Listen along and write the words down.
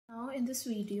in this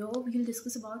video, we will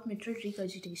discuss about mitral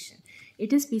regurgitation.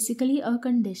 It is basically a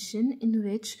condition in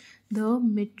which the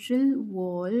mitral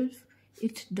valve,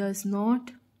 it does not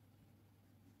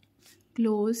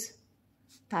close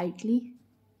tightly,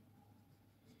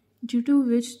 due to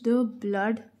which the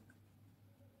blood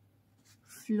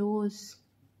flows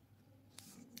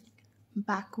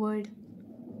backward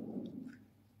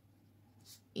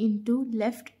into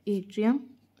left atrium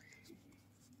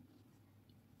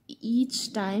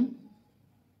each time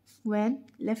when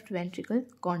left ventricle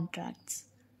contracts.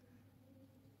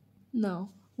 Now,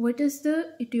 what is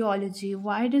the etiology?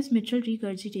 Why does mitral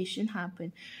regurgitation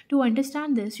happen? To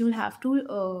understand this, you'll have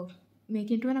to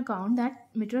make into an account that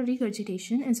mitral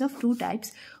regurgitation is of two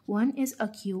types. One is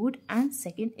acute and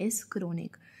second is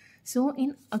chronic. So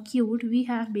in acute, we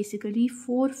have basically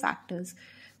four factors.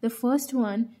 The first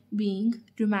one being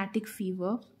rheumatic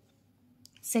fever,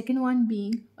 second one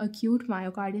being acute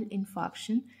myocardial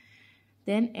infarction,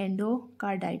 then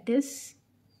endocarditis,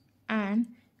 and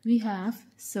we have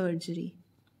surgery.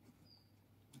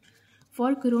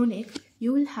 For chronic,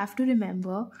 you will have to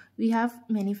remember we have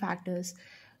many factors.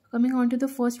 Coming on to the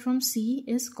first from C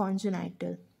is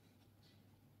congenital.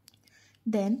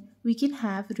 Then we can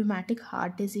have rheumatic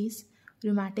heart disease,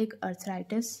 rheumatic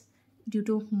arthritis due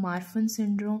to Marfan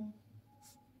syndrome,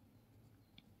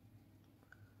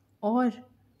 or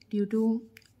due to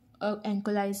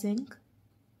ankylosing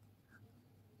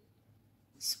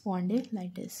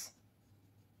spondylitis.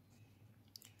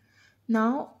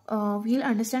 Now we'll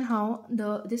understand how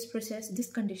this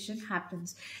condition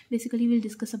happens. Basically, we'll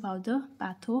discuss about the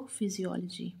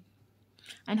pathophysiology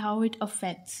and how it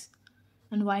affects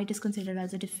and why it is considered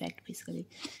as a defect basically.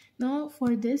 Now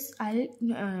for this, I'll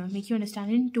make you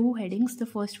understand in two headings. The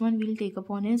first one we'll take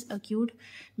upon is acute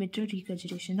mitral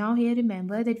regurgitation. Now here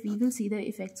remember that we will see the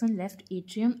effects on left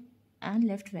atrium and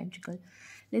left ventricle.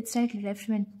 Let's write left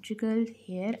ventricle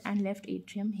here and left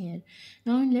atrium here.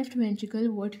 Now in left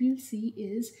ventricle, what we'll see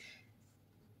is,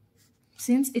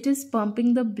 since it is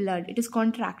pumping the blood, it is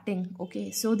contracting,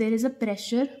 okay, so there is a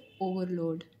pressure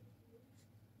overload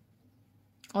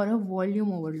or a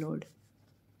volume overload.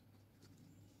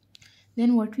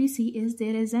 Then what we see is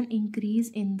there is an increase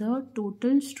in the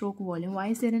total stroke volume. Why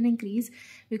is there an increase?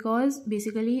 Because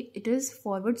basically it is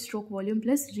forward stroke volume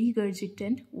plus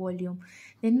regurgitant volume.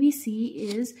 Then we see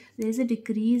is there is a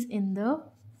decrease in the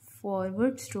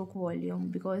forward stroke volume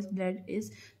because blood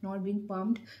is not being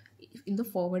pumped in the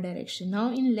forward direction.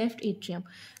 Now in left atrium,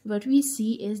 what we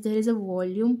see is there is a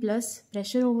volume plus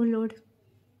pressure overload.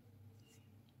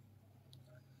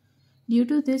 Due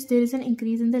to this, there is an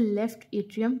increase in the left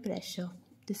atrium pressure.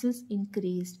 This is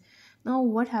increased. Now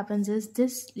what happens is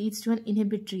this leads to an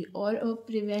inhibitory or a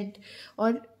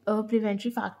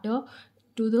preventatory factor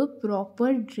to the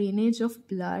proper drainage of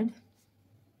blood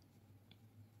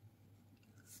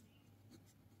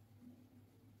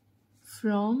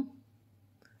from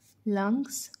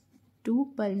lungs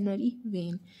to pulmonary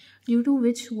vein, due to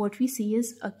which what we see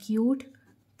is acute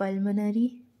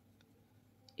pulmonary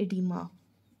edema.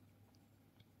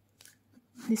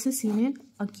 This is seen in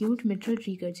acute mitral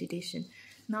regurgitation.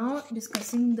 Now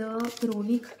discussing the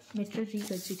chronic mitral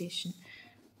regurgitation.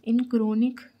 In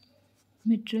chronic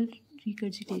mitral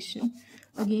regurgitation,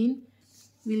 again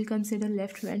we'll consider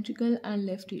left ventricle and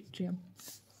left atrium.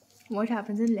 What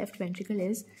happens in left ventricle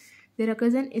is there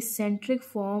occurs an eccentric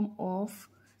form of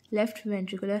left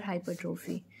ventricular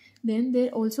hypertrophy. Then there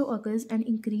also occurs an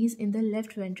increase in the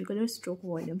left ventricular stroke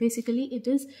volume. Basically, it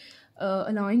is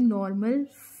allowing normal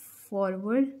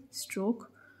forward stroke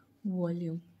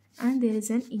volume, and there is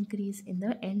an increase in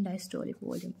the end diastolic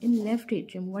volume. In left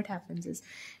atrium, what happens is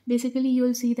basically you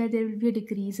will see that there will be a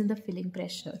decrease in the filling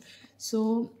pressure.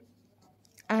 So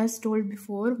as told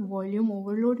before, volume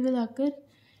overload will occur,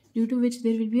 due to which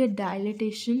there will be a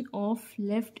dilatation of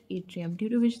left atrium, due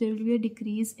to which there will be a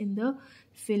decrease in the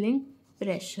filling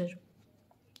pressure,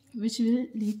 which will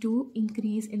lead to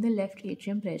increase in the left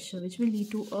atrium pressure, which will lead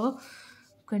to a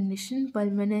condition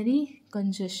pulmonary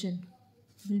congestion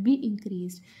will be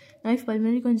increased. Now if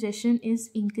pulmonary congestion is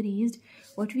increased,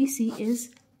 what we see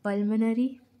is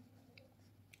pulmonary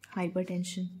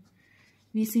hypertension,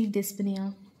 we see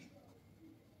dyspnea,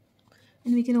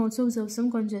 and we can also observe some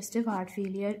congestive heart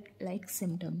failure like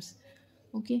symptoms.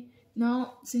 Okay,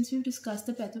 now since we've discussed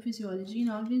the pathophysiology,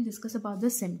 now we'll discuss about the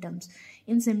symptoms.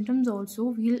 In symptoms also,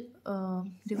 we'll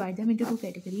divide them into two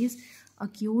categories,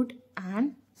 acute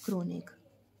and chronic.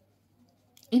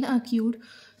 In acute,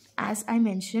 as I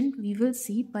mentioned, we will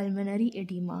see pulmonary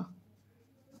edema.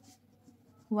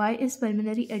 Why is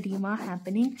pulmonary edema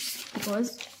happening?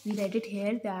 Because we read it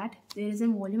here that there is a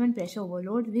volume and pressure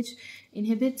overload which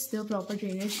inhibits the proper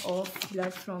drainage of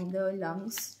blood from the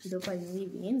lungs to the pulmonary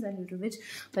veins, and due to which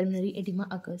pulmonary edema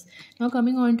occurs. Now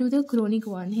coming on to the chronic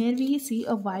one, here we see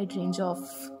a wide range of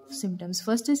symptoms.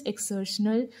 First is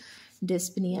exertional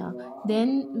dyspnea.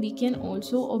 Then we can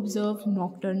also observe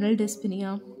nocturnal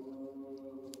dyspnea.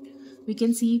 We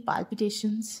can see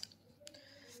palpitations.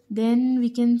 Then we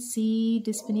can see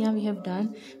dyspnea, we have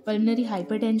done pulmonary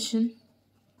hypertension.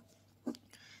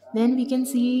 Then we can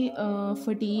see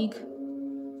fatigue,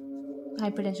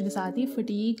 hypertension ke saath hi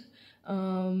fatigue.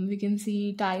 We can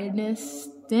see tiredness.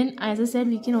 Then, as I said,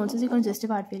 we can also see congestive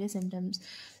heart failure symptoms.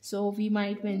 So we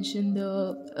might mention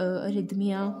the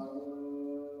arrhythmia,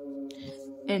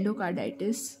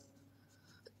 endocarditis,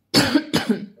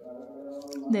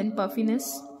 then puffiness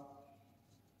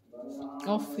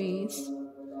of face,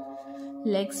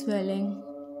 leg swelling,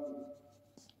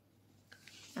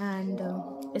 and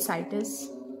ascites.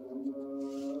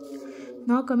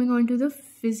 Now coming on to the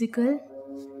physical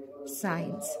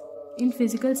signs. In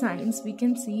physical signs, we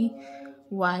can see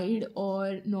wide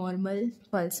or normal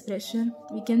pulse pressure.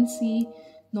 We can see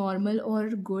normal or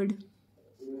good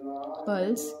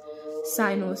pulse,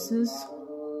 cyanosis,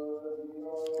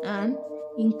 and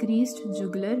increased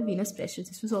jugular venous pressure.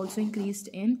 This was also increased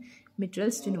in mitral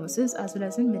stenosis as well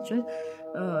as in mitral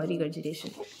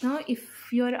regurgitation. Now,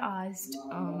 if you are asked,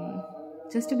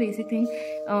 just a basic thing,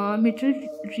 mitral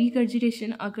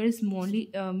regurgitation occurs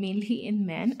mainly in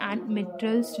men, and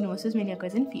mitral stenosis mainly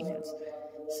occurs in females.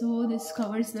 So this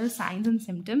covers the signs and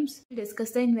symptoms. We'll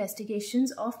discuss the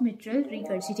investigations of mitral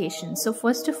regurgitation. So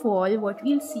first of all, what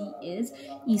we'll see is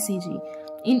ECG.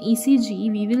 In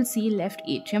ECG, we will see left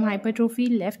atrium hypertrophy,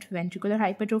 left ventricular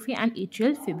hypertrophy, and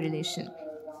atrial fibrillation.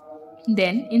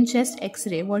 Then in chest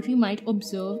X-ray, what we might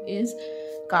observe is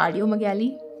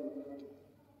cardiomegaly,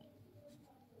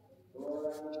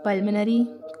 pulmonary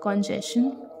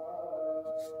congestion,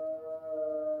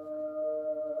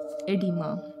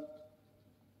 edema.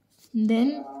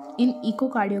 Then in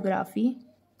echocardiography,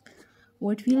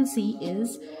 what we'll see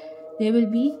is there will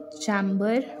be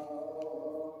chamber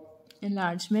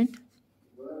enlargement,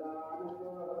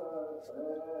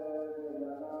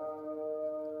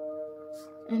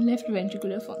 and left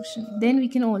ventricular function. Then we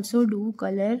can also do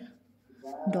color,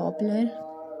 Doppler,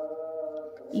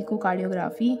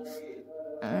 echocardiography,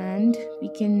 and we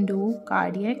can do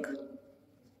cardiac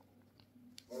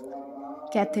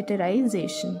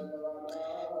catheterization.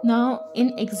 Now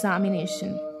in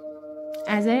examination,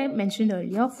 as I mentioned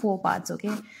earlier, 4 parts,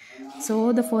 okay?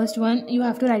 So the first one, you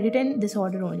have to write it in this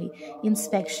order only: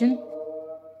 inspection,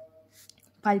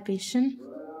 palpation,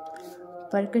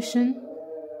 percussion,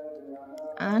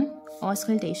 and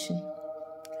auscultation.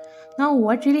 Now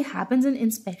what really happens in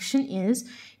inspection is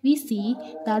we see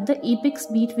that the apex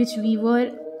beat which we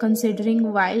were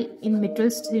considering while in mitral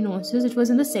stenosis, it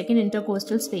was in the second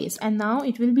intercostal space, and now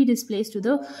it will be displaced to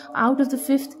the out of the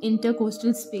fifth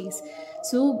intercostal space.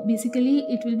 So basically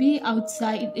it will be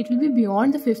outside, it will be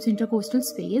beyond the fifth intercostal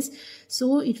space,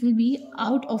 so it will be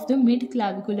out of the mid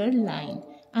clavicular line,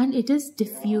 and it is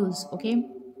diffuse, okay?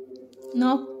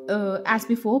 Now as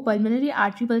before, pulmonary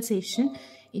artery pulsation,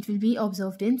 it will be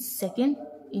observed in second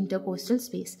intercostal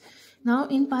space. Now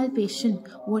in palpation,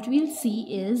 what we'll see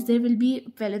is there will be,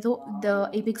 the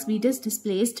apex beat is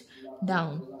displaced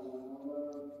down,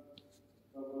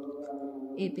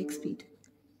 apex beat.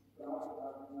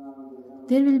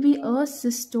 There will be a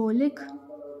systolic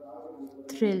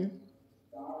thrill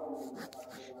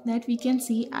that we can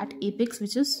see at apex,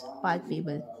 which is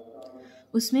palpable.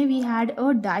 Usme we had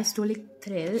a diastolic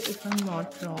thrill, if I'm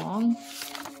not wrong.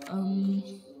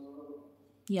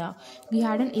 Yeah, we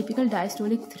had an apical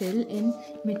diastolic thrill in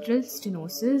mitral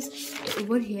stenosis.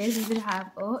 Over here we will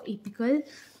have a apical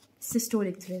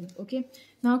systolic thrill, okay?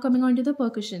 Now coming on to the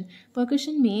percussion.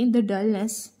 Percussion means the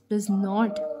dullness does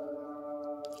not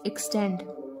extend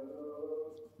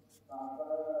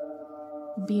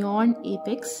beyond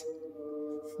apex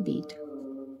beat.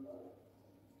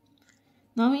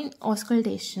 Now in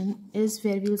auscultation is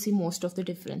where we will see most of the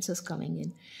differences coming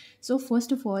in. So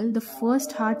first of all, the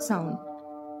first heart sound,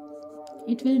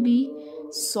 it will be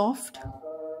soft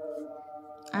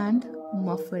and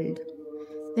muffled.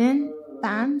 Then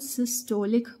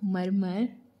pansystolic murmur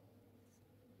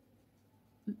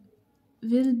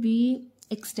will be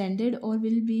extended or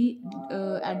will be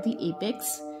at the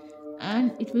apex,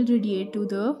 and it will radiate to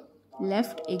the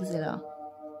left axilla.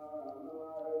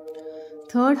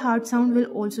 Third heart sound will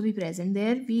also be present.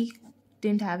 There we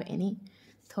didn't have any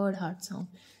third heart sound.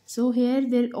 So here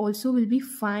there also will be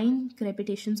fine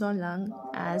crepitations on lung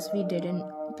as we did in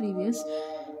previous,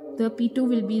 the P2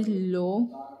 will be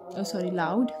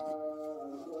loud,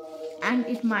 and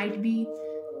it might be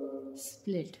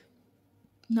split.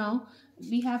 Now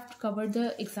we have covered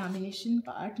the examination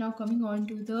part. Now coming on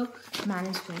to the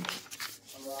management.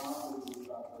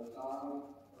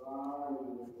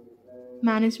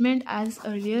 Management as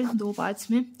earlier दो parts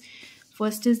में.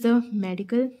 First is the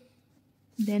medical,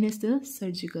 then is the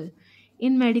surgical.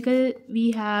 In medical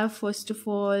we have first of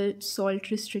all salt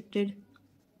restricted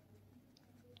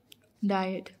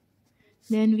diet.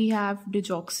 Then we have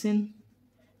digoxin,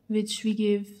 which we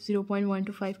give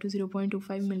 0.125 to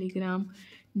 0.25 milligram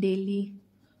daily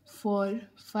for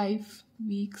 5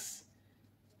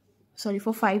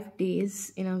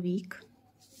 days in a week.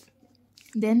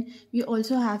 Then we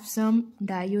also have some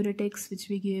diuretics which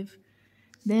we give.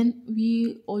 Then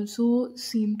we also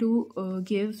seem to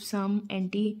give some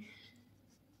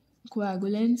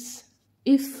anticoagulants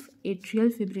if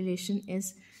atrial fibrillation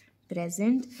is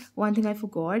present. One thing I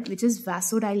forgot, which is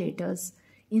vasodilators.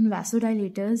 In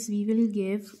vasodilators, we will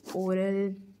give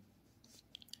oral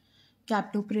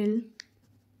captopril,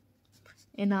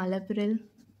 enalapril.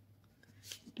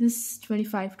 This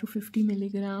 25 to 50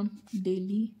 milligram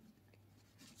daily.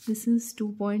 This is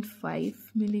 2.5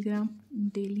 milligram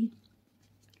daily.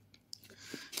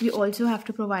 We also have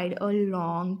to provide a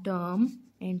long-term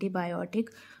antibiotic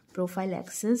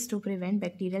prophylaxis to prevent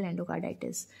bacterial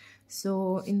endocarditis.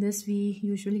 So in this we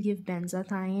usually give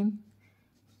benzathine,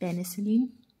 penicillin,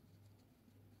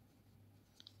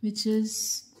 which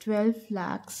is 12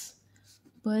 lakhs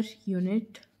per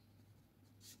unit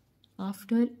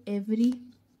after every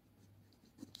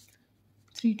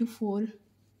 3 to 4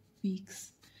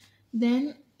 weeks.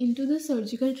 Then into the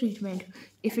surgical treatment,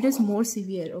 if it is more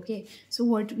severe, okay, so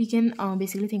what we can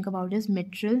basically think about is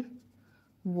mitral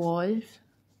valve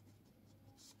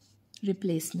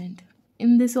replacement.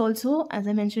 In this also, as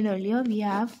I mentioned earlier, we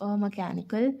have a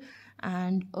mechanical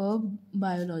and a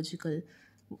biological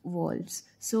valves.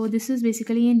 So this is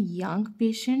basically in young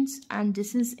patients and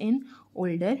this is in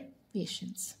older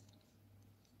patients.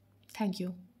 Thank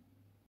you.